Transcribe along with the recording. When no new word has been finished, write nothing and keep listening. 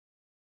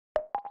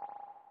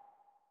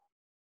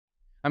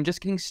I'm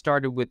just getting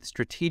started with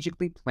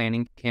strategically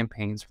planning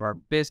campaigns for our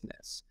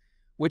business.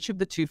 Which of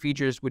the two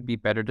features would be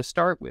better to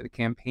start with,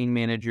 Campaign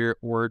Manager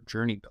or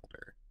Journey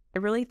Builder? I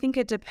really think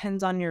it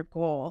depends on your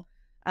goal.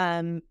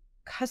 Um,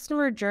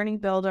 Customer Journey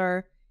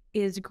Builder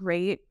is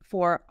great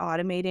for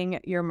automating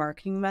your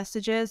marketing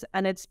messages,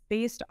 and it's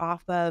based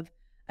off of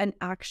an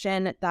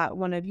action that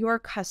one of your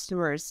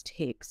customers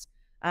takes.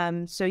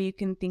 So you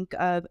can think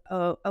of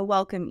a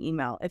welcome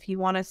email. If you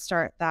want to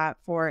start that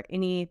for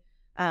any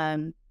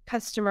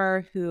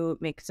customer who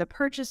makes a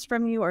purchase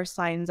from you or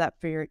signs up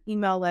for your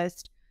email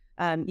list,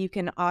 you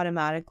can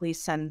automatically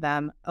send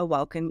them a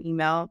welcome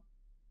email.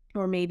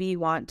 Or maybe you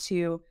want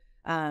to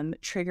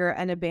trigger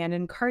an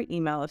abandoned cart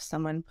email if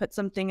someone put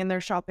something in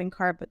their shopping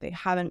cart, but they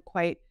haven't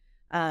quite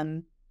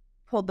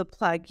pulled the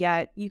plug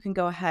yet. You can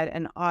go ahead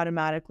and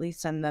automatically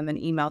send them an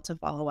email to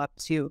follow up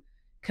to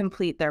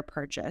complete their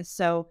purchase.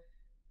 So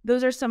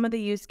those are some of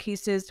the use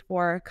cases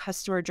for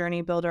Customer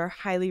Journey Builder.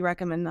 Highly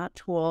recommend that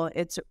tool.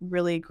 It's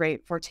really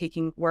great for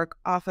taking work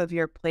off of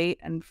your plate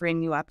and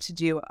freeing you up to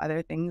do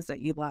other things that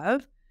you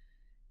love.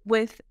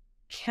 With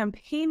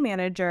Campaign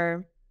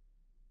Manager,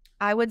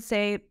 I would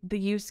say the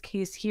use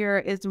case here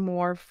is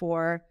more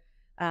for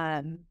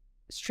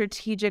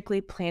strategically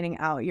planning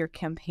out your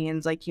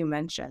campaigns, like you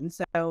mentioned.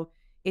 So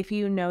if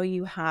you know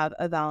you have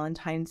a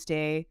Valentine's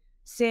Day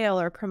sale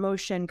or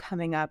promotion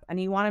coming up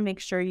and you want to make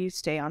sure you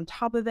stay on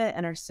top of it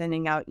and are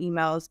sending out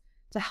emails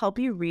to help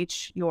you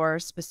reach your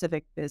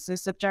specific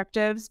business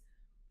objectives,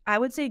 I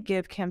would say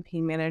give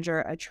Campaign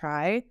Manager a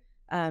try.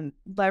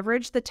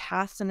 Leverage the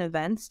tasks and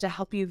events to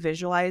help you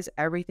visualize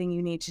everything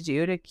you need to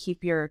do to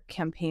keep your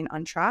campaign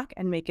on track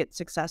and make it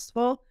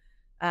successful.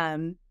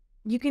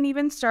 You can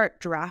even start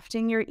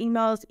drafting your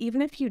emails,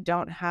 even if you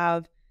don't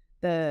have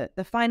the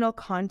final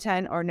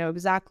content or know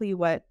exactly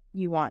what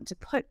you want to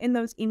put in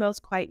those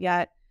emails quite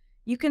yet.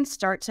 You can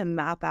start to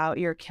map out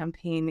your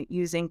campaign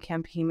using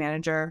Campaign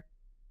Manager,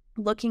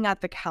 looking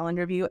at the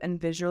calendar view and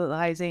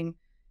visualizing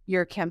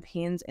your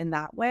campaigns in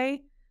that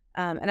way.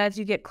 And as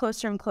you get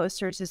closer and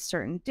closer to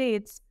certain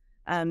dates,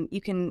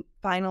 you can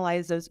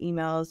finalize those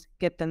emails,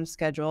 get them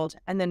scheduled,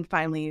 and then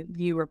finally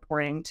view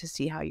reporting to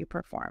see how you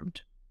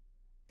performed.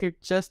 If you're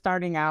just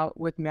starting out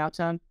with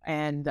Mailchimp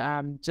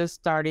and just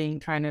starting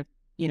trying to,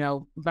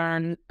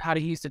 learn how to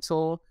use the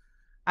tool,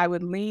 I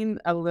would lean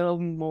a little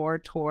more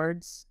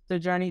towards the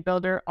Journey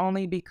Builder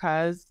only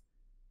because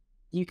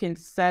you can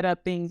set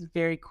up things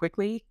very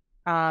quickly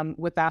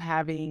without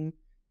having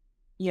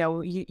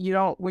you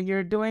don't, when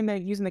you're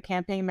using the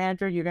campaign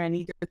manager, you're going to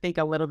need to think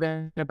a little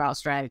bit about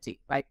strategy.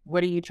 Like,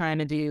 what are you trying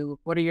to do?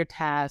 What are your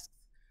tasks?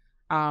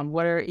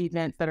 What are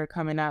events that are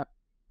coming up?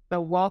 The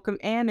welcome,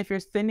 and if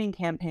you're sending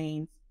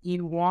campaigns,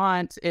 you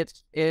want,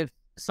 if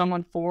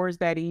someone forwards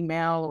that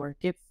email or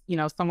gets,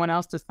 someone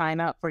else to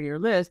sign up for your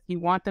list, you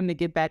want them to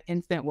get that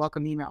instant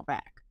welcome email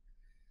back.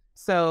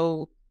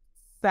 So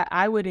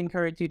I would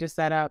encourage you to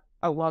set up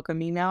a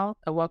welcome email,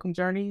 a welcome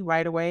journey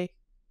right away.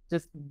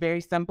 Just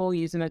very simple,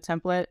 using a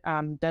template.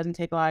 Doesn't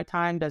take a lot of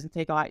time, doesn't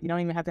take a lot. You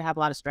don't even have to have a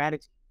lot of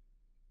strategy.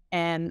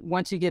 And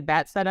once you get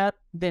that set up,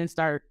 then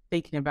start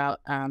thinking about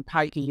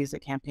how you can use a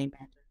campaign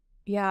manager.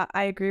 Yeah,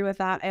 I agree with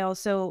that. I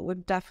also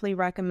would definitely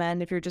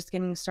recommend, if you're just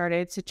getting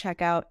started, to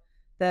check out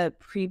the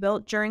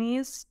pre-built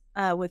journeys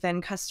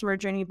within Customer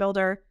Journey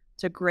Builder.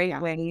 It's a great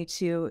way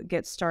to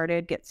get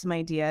started, get some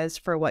ideas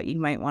for what you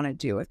might want to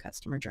do with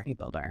Customer Journey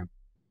Builder.